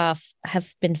they have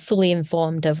been fully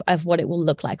informed of what it will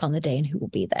look like on the day and who will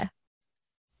be there.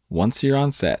 Once you're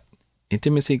on set,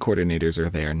 intimacy coordinators are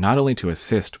there not only to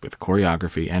assist with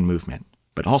choreography and movement,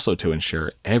 but also to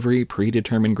ensure every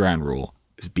predetermined ground rule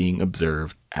is being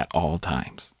observed at all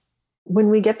times. When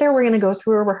we get there, we're going to go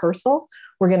through a rehearsal.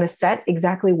 We're going to set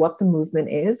exactly what the movement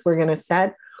is. We're going to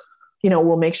set,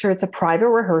 we'll make sure it's a private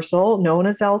rehearsal. No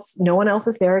one else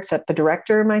is there except the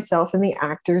director, myself, and the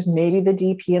actors, maybe the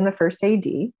DP and the first AD.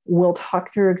 We'll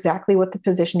talk through exactly what the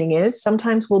positioning is.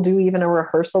 Sometimes we'll do even a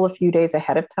rehearsal a few days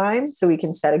ahead of time so we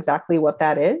can set exactly what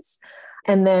that is.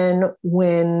 And then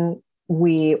once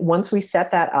we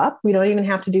set that up, we don't even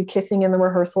have to do kissing in the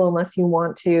rehearsal unless you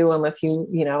want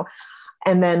to,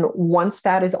 and then once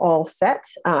that is all set,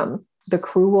 the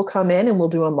crew will come in and we'll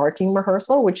do a marking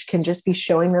rehearsal, which can just be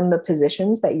showing them the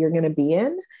positions that you're going to be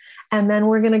in. And then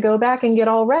we're going to go back and get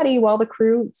all ready while the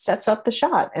crew sets up the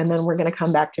shot. And then we're going to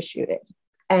come back to shoot it.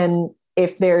 And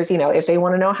if there's, if they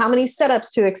want to know how many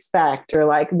setups to expect or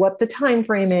like what the time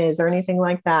frame is or anything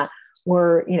like that,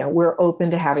 we're open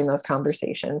to having those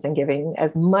conversations and giving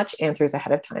as much answers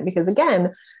ahead of time. Because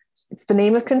again, it's the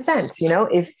name of consent.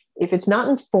 If it's not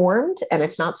informed and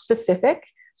it's not specific,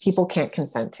 people can't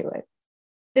consent to it.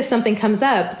 If something comes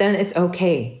up, then it's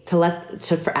okay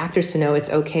for actors to know it's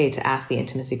okay to ask the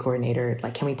intimacy coordinator,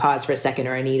 like, can we pause for a second,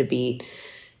 or I need a beat?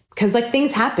 Because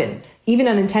things happen, even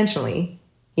unintentionally.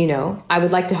 I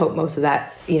would like to hope most of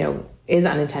that, is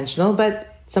unintentional,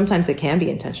 but sometimes it can be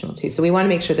intentional too. So we want to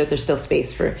make sure that there's still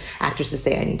space for actors to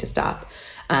say, I need to stop.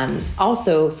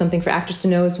 Also, something for actors to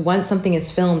know is once something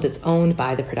is filmed, it's owned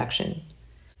by the production.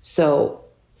 So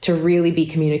to really be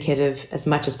communicative as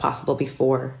much as possible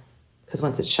before, because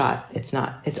once it's shot, it's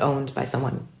owned by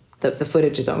someone. The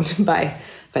footage is owned by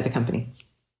the company.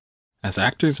 As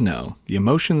actors know, the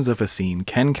emotions of a scene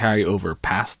can carry over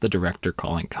past the director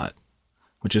calling cut,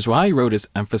 which is why Rodas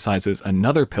emphasizes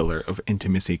another pillar of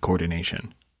intimacy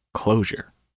coordination: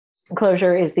 closure.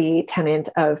 Closure is the tenet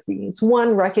of it's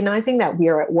one, recognizing that we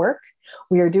are at work,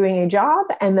 we are doing a job,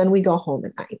 and then we go home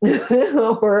at night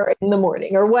or in the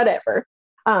morning or whatever.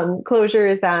 Closure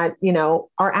is that,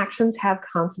 our actions have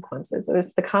consequences.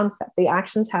 It's the concept. The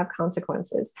actions have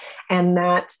consequences. And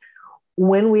that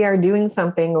when we are doing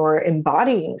something or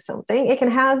embodying something, it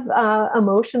can have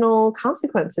emotional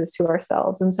consequences to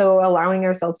ourselves. And so allowing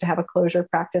ourselves to have a closure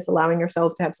practice, allowing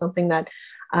ourselves to have something that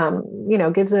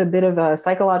gives a bit of a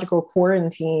psychological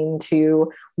quarantine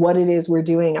to what it is we're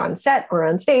doing on set or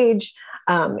on stage,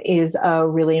 is a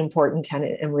really important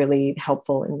tenet and really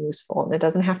helpful and useful. And it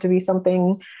doesn't have to be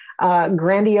something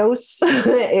grandiose.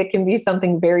 It can be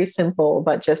something very simple,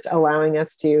 but just allowing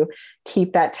us to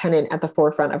keep that tenet at the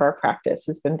forefront of our practice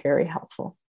has been very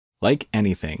helpful. Like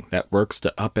anything that works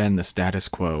to upend the status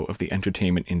quo of the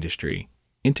entertainment industry,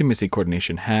 intimacy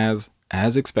coordination has,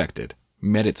 as expected,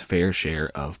 met its fair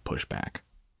share of pushback.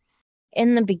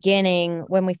 In the beginning,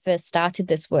 when we first started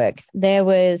this work,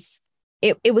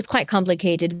 it was quite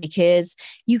complicated because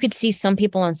you could see some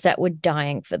people on set were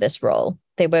dying for this role.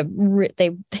 They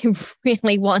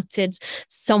really wanted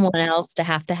someone else to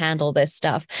have to handle this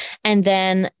stuff. And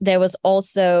then there was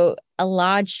also a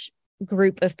large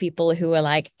group of people who were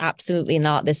like, absolutely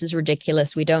not. This is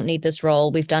ridiculous. We don't need this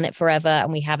role. We've done it forever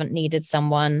and we haven't needed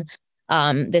someone.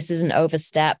 This is an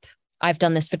overstep. I've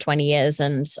done this for 20 years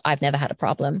and I've never had a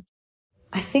problem.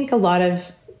 I think a lot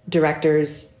of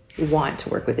directors want to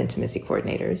work with intimacy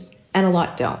coordinators and a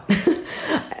lot don't.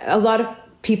 A lot of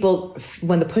people,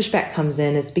 when the pushback comes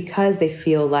in, it's because they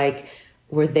feel like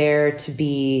we're there to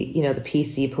be, the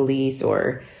PC police,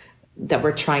 or that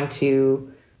we're trying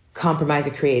to compromise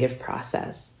a creative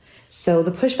process. So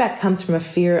the pushback comes from a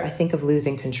fear, I think, of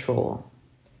losing control.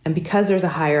 And because there's a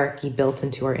hierarchy built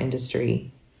into our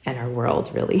industry and our world,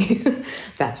 really,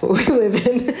 that's what we live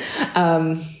in.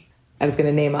 I was going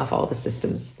to name off all the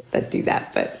systems that do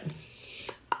that, but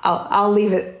I'll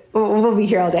leave it. We'll be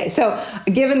here all day. So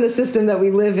given the system that we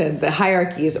live in, the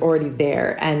hierarchy is already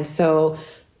there. And so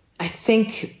I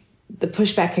think the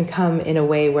pushback can come in a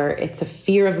way where it's a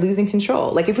fear of losing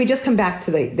control. Like if we just come back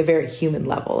to the very human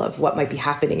level of what might be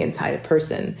happening inside a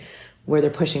person where they're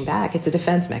pushing back, it's a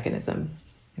defense mechanism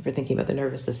if we're thinking about the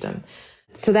nervous system.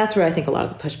 So that's where I think a lot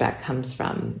of the pushback comes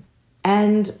from.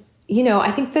 And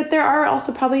I think that there are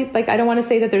also probably, I don't want to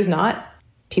say that there's not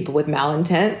people with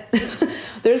malintent.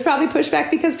 There's probably pushback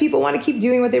because people want to keep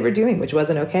doing what they were doing, which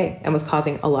wasn't okay and was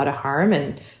causing a lot of harm.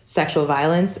 And sexual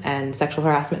violence and sexual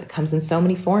harassment comes in so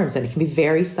many forms, and it can be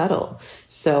very subtle.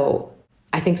 So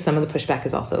I think some of the pushback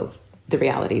is also the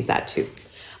reality is that too.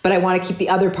 But I want to keep the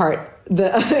other part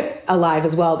alive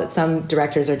as well, that some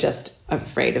directors are just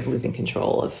afraid of losing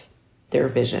control of their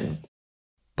vision.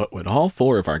 But what all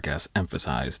four of our guests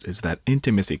emphasized is that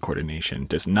intimacy coordination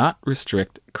does not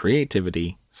restrict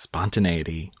creativity,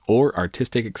 spontaneity, or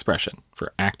artistic expression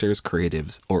for actors,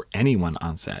 creatives, or anyone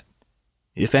on set.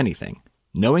 If anything,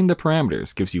 knowing the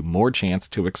parameters gives you more chance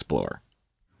to explore.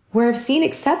 Where I've seen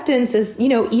acceptance is,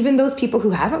 even those people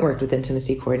who haven't worked with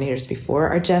intimacy coordinators before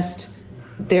are just,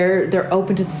 they're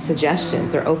open to the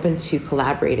suggestions. They're open to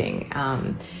collaborating.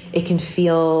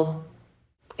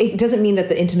 It doesn't mean that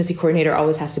the intimacy coordinator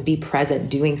always has to be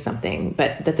present doing something,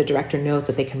 but that the director knows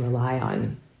that they can rely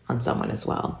on someone as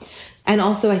well. And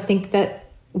also I think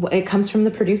that it comes from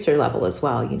the producer level as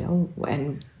well,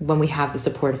 and when we have the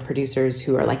support of producers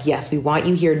who are like, yes, we want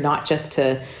you here not just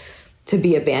to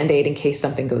be a Band-Aid in case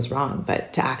something goes wrong,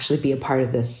 but to actually be a part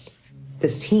of this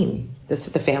team, the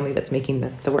family that's making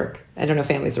the work. I don't know if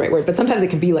family is the right word, but sometimes it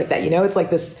can be like that, it's like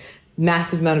this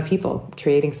massive amount of people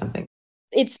creating something.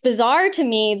 It's bizarre to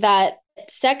me that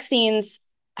sex scenes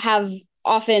have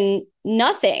often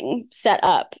nothing set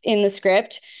up in the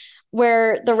script,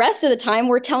 where the rest of the time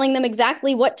we're telling them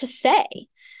exactly what to say.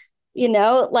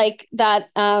 Like that,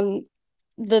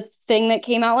 the thing that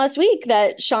came out last week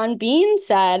that Sean Bean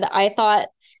said, I thought,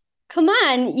 come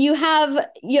on, you have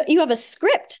a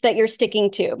script that you're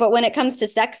sticking to. But when it comes to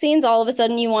sex scenes, all of a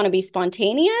sudden you want to be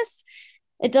spontaneous.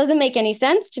 It doesn't make any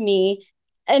sense to me.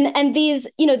 And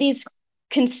these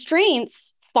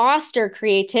constraints foster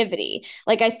creativity.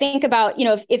 Like I think about,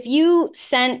 if you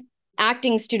sent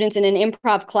acting students in an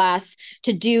improv class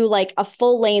to do like a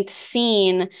full-length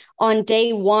scene on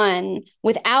day one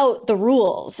without the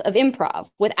rules of improv,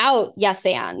 without yes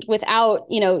and, without,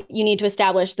 you need to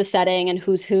establish the setting and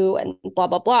who's who and blah,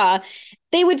 blah, blah,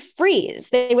 they would freeze.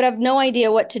 They would have no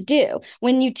idea what to do.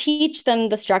 When you teach them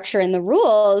the structure and the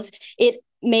rules, it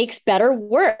makes better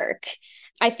work.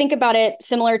 I think about it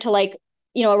similar to like,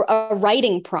 a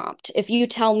writing prompt. If you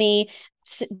tell me,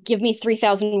 give me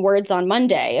 3,000 words on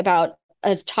Monday about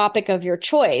a topic of your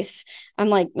choice, I'm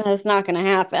like, that's not going to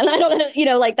happen. I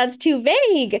don't, like that's too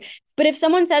vague. But if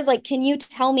someone says like, can you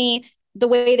tell me the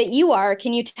way that you are?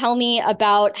 Can you tell me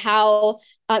about how,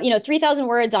 3,000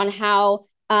 words on how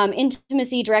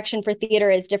intimacy direction for theater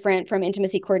is different from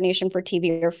intimacy coordination for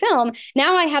TV or film?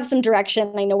 Now I have some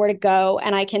direction. I know where to go,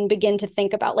 and I can begin to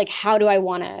think about like, how do I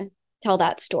want to tell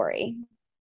that story?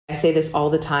 I say this all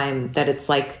the time, that it's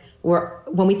like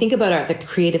when we think about the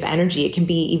creative energy, it can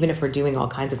be, even if we're doing all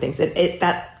kinds of things,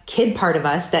 that kid part of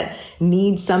us that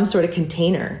needs some sort of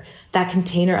container, that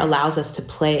container allows us to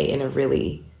play in a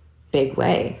really big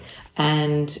way.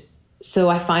 And so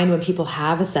I find when people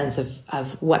have a sense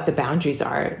of what the boundaries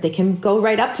are, they can go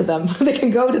right up to them. They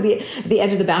can go to the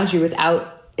edge of the boundary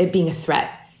without it being a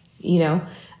threat,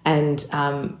 and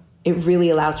it really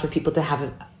allows for people to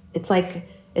have it's like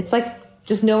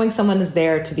just knowing someone is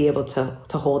there to be able to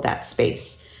hold that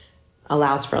space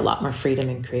allows for a lot more freedom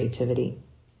and creativity.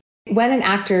 When an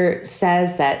actor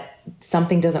says that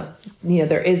something doesn't,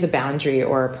 there is a boundary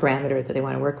or a parameter that they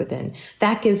want to work within,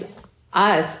 that gives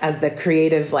us as the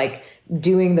creative, like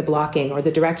doing the blocking, or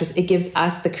the directors, it gives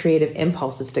us the creative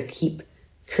impulses to keep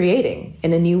creating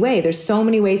in a new way. There's so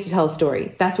many ways to tell a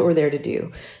story. That's what we're there to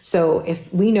do. So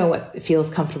if we know what feels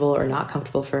comfortable or not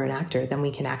comfortable for an actor, then we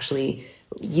can actually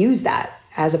use that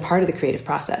as a part of the creative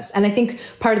process. And I think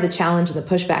part of the challenge and the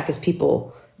pushback is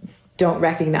people don't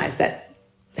recognize that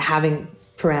having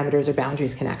parameters or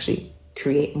boundaries can actually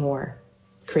create more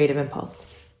creative impulse.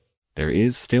 There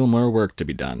is still more work to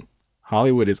be done.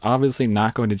 Hollywood is obviously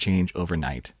not going to change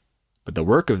overnight, but the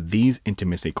work of these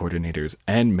intimacy coordinators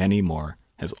and many more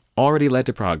has already led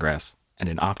to progress and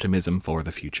an optimism for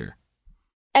the future.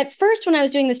 At first, when I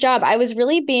was doing this job, I was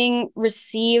really being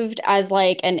received as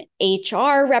like an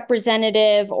HR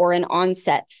representative or an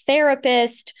on-set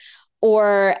therapist,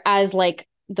 or as like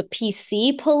the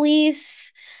PC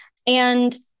police.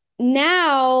 And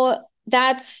now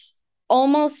that's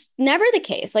almost never the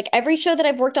case. Like every show that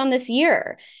I've worked on this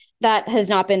year, that has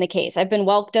not been the case. I've been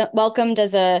welcomed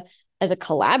as a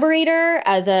collaborator,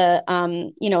 as a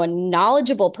a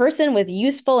knowledgeable person with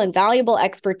useful and valuable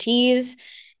expertise,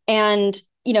 and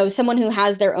someone who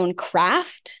has their own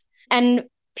craft. And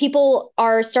people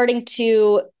are starting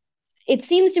to, it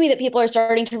seems to me that people are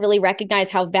starting to really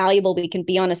recognize how valuable we can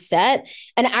be on a set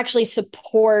and actually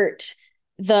support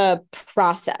the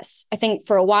process. I think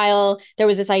for a while there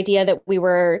was this idea that we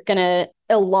were going to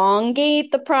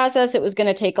elongate the process. It was going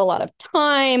to take a lot of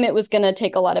time. It was going to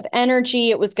take a lot of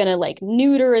energy. It was going to like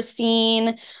neuter a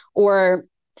scene or,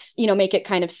 make it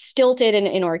kind of stilted and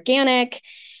inorganic.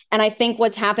 And I think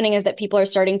what's happening is that people are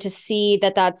starting to see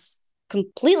that that's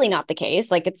completely not the case.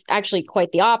 Like it's actually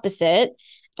quite the opposite.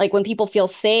 Like when people feel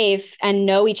safe and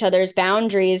know each other's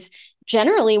boundaries,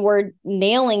 generally we're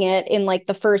nailing it in like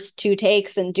the first 2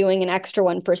 takes and doing an extra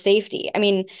one for safety. I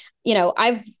mean,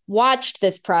 I've watched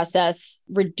this process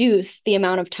reduce the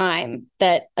amount of time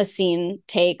that a scene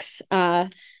takes.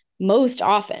 Most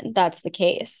often that's the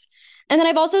case. And then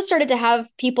I've also started to have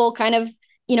people kind of,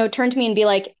 turn to me and be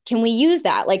like, can we use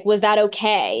that? Like, was that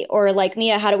okay? Or like,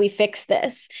 Mia, how do we fix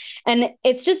this? And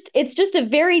it's just a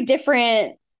very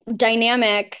different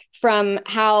dynamic from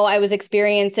how I was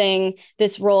experiencing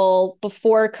this role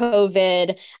before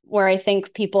COVID, where I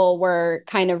think people were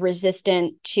kind of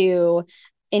resistant to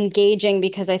engaging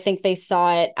because I think they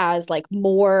saw it as like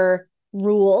more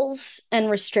rules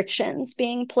and restrictions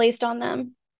being placed on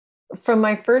them. From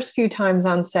my first few times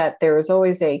on set, there was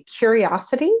always a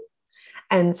curiosity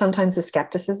and sometimes a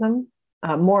skepticism,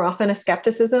 more often a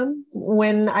skepticism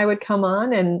when I would come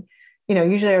on. And,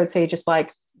 usually I would say just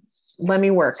like, let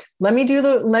me work, let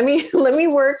me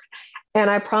work. And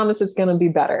I promise it's going to be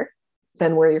better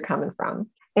than where you're coming from.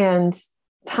 And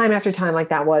time after time, like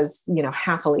that was,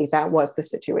 happily, that was the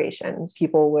situation.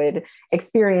 People would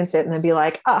experience it and then be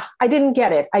like, I didn't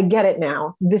get it. I get it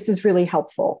now. This is really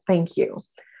helpful. Thank you.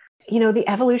 The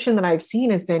evolution that I've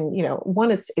seen has been,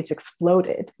 one, it's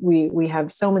exploded. We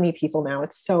have so many people now.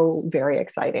 It's so very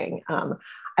exciting.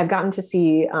 I've gotten to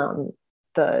see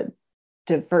the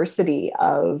diversity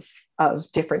of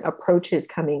different approaches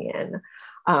coming in,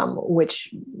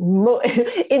 which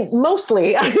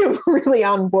mostly I'm really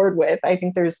on board with. I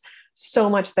think there's so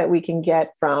much that we can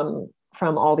get from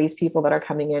all these people that are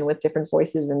coming in with different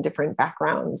voices and different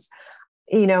backgrounds.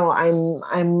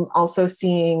 I'm also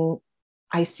seeing,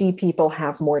 I see people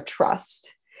have more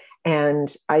trust,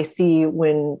 and I see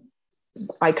when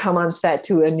I come on set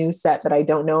to a new set that I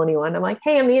don't know anyone, I'm like,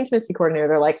 hey, I'm the intimacy coordinator.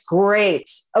 They're like,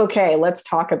 great. Okay, let's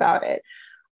talk about it.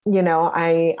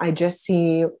 I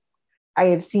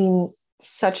have seen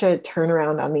such a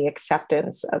turnaround on the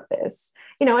acceptance of this,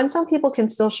 and some people can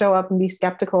still show up and be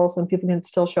skeptical. Some people can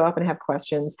still show up and have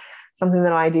questions. Something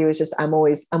that I do is just, I'm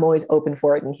always open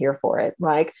for it and here for it.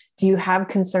 Like, do you have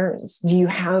concerns? Do you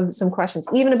have some questions,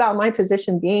 even about my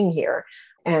position being here?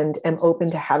 And am open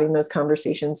to having those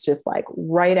conversations, just like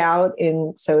right out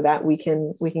in, so that we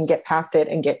can get past it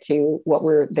and get to what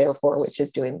we're there for, which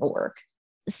is doing the work.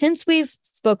 Since we've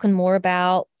spoken more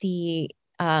about the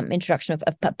introduction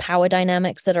of power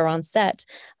dynamics that are on set,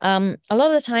 a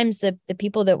lot of the times the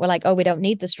people that were like, oh, we don't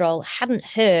need this role, hadn't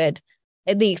heard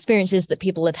the experiences that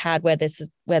people had had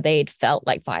where they'd felt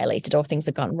like violated or things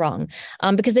had gone wrong,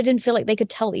 because they didn't feel like they could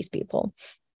tell these people.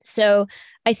 So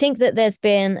I think that there's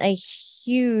been a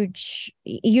huge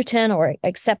U-turn or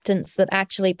acceptance that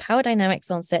actually power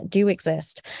dynamics on set do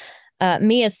exist.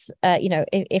 Me as,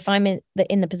 if I'm in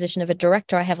the position of a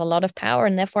director, I have a lot of power,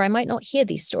 and therefore I might not hear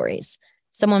these stories.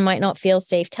 Someone might not feel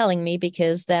safe telling me,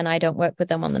 because then I don't work with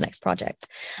them on the next project.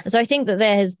 And so I think that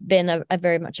there has been a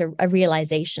very much a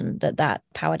realization that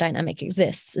power dynamic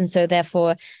exists. And so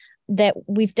therefore that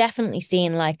we've definitely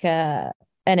seen like an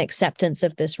acceptance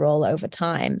of this role over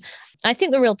time. I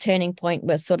think the real turning point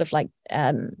was sort of like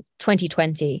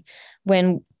 2020,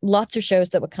 when lots of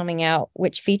shows that were coming out,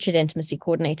 which featured intimacy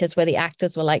coordinators, where the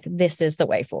actors were like, this is the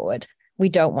way forward. We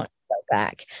don't want to go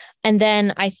back. And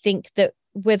then I think that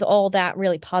with all that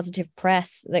really positive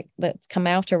press that's come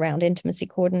out around intimacy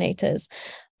coordinators,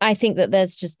 I think that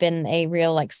there's just been a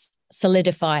real like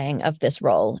solidifying of this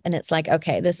role. And it's like,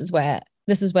 okay, this is where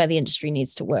the industry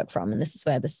needs to work from, and this is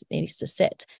where this needs to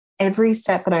sit. Every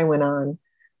set that I went on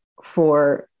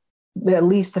for at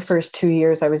least the first 2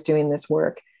 years I was doing this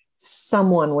work,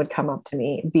 someone would come up to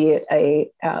me, be it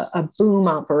a boom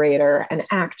operator, an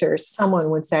actor, someone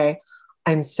would say,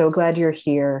 I'm so glad you're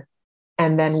here.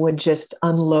 And then would just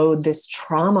unload this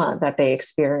trauma that they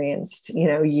experienced,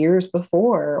 years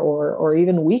before or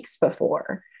even weeks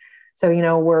before. So,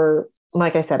 we're,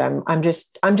 like I said, I'm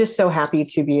just so happy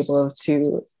to be able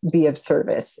to be of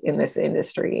service in this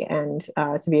industry and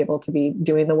to be able to be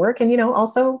doing the work. And,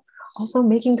 also also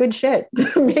making good shit,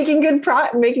 making good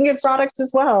products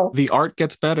as well. The art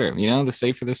gets better, the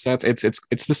safer the sets.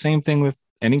 It's the same thing with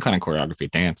any kind of choreography,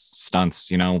 dance,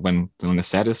 stunts, when the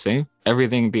set is safe,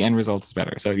 everything, the end result is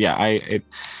better. So yeah,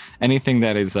 anything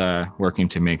that is working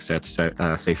to make sets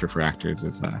safer for actors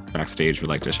is Backstage would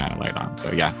like to shine a light on.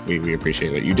 So yeah, we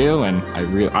appreciate what you do, and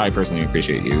I personally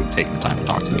appreciate you taking the time to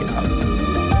talk to me about it.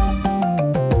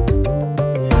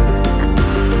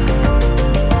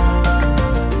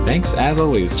 Thanks, as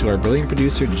always, to our brilliant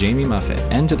producer, Jamie Muffett,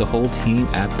 and to the whole team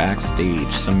at Backstage,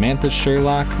 Samantha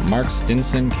Sherlock, Mark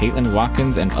Stinson, Caitlin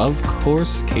Watkins, and of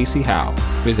course, Casey Howe.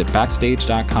 Visit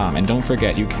Backstage.com, and don't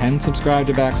forget, you can subscribe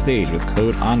to Backstage with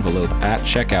code ENVELOPE at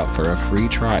checkout for a free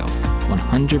trial.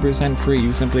 100% free,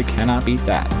 you simply cannot beat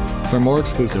that. For more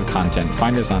exclusive content,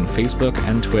 find us on Facebook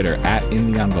and Twitter at In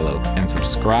the Envelope, and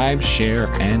subscribe, share,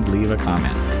 and leave a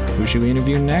comment. Who should we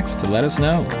interview next? Let us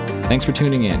know. Thanks for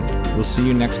tuning in. We'll see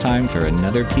you next time for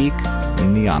another peek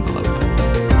in the envelope.